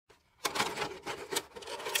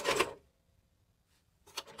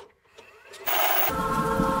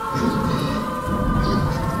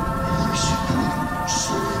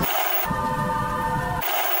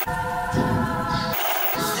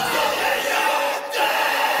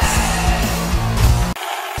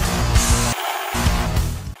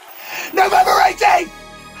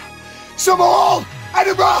SUMMERHALL,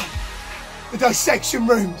 Edinburgh! The dissection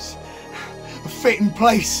rooms, a fitting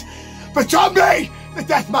place for Tommbie, the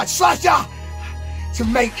Deathmatch slasher, to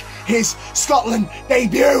make his Scotland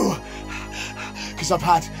debut. Because I've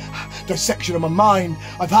had dissection of my mind,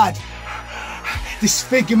 I've had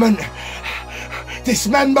disfigurement,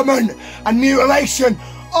 dismemberment and mutilation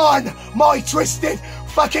on my twisted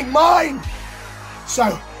fucking mind.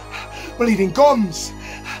 So, Bleeding Gums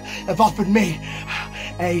have offered me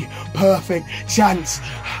a perfect chance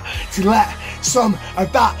to let some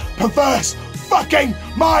of that perverse fucking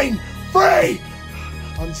mind free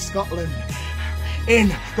on Scotland in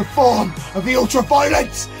the form of the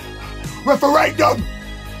Ultraviolence Referendum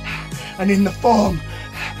and in the form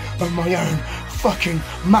of my own fucking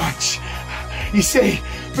match. You see,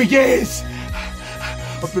 for years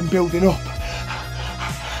I've been building up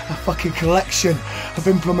a fucking collection of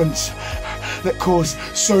implements that cause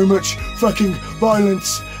so much fucking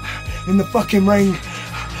violence in the fucking ring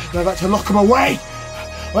that I've had to lock them away.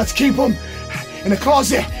 Let's keep them in a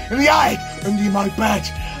closet, in the attic, under my bed.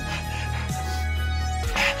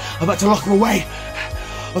 I've had to lock them away.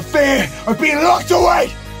 I fear of being locked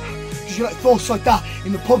away. Because you let thoughts like that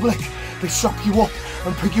in the public, they strap you up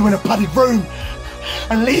and put you in a padded room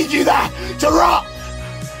and leave you there to rot.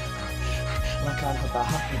 And I can't have that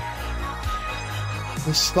happen.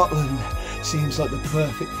 But Scotland seems like the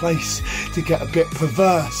perfect place to get a bit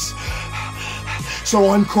perverse. So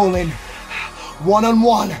I'm calling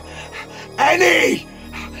one-on-one any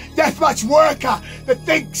deathmatch worker that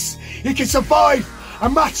thinks he can survive a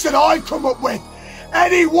match that I come up with.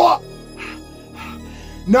 Any what?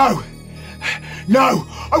 No,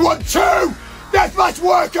 I want 2 deathmatch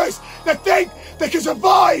workers that think they can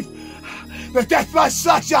survive the deathmatch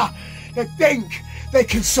slasher, that think they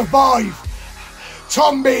can survive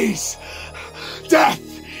Tommbie's death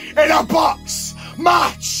in a box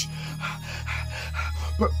match.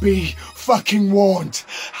 But be fucking warned,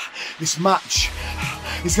 this match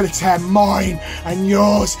is gonna tear mine and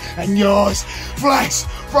yours flesh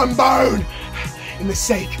from bone in the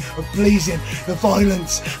sake of pleasing the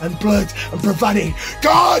violence and blood and profaning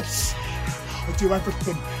gods. I do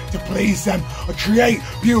everything to please them. I create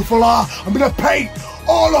beautiful art. I'm gonna paint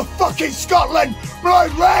all of fucking Scotland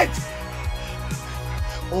blood red.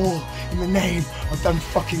 All in the name of them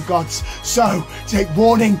fucking gods. So, take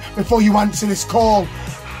warning before you answer this call.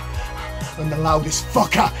 I'm the loudest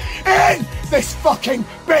fucker in this fucking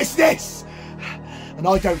business. And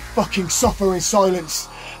I don't fucking suffer in silence.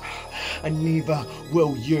 And neither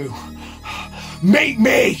will you. Meet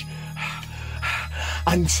me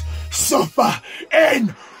and suffer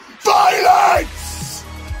in violence.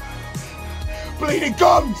 Bleeding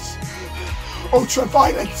Gums,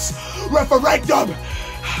 Ultraviolence Referendum,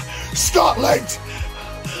 Scotland.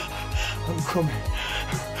 I'm coming.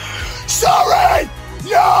 Sorry,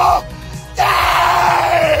 you're dead.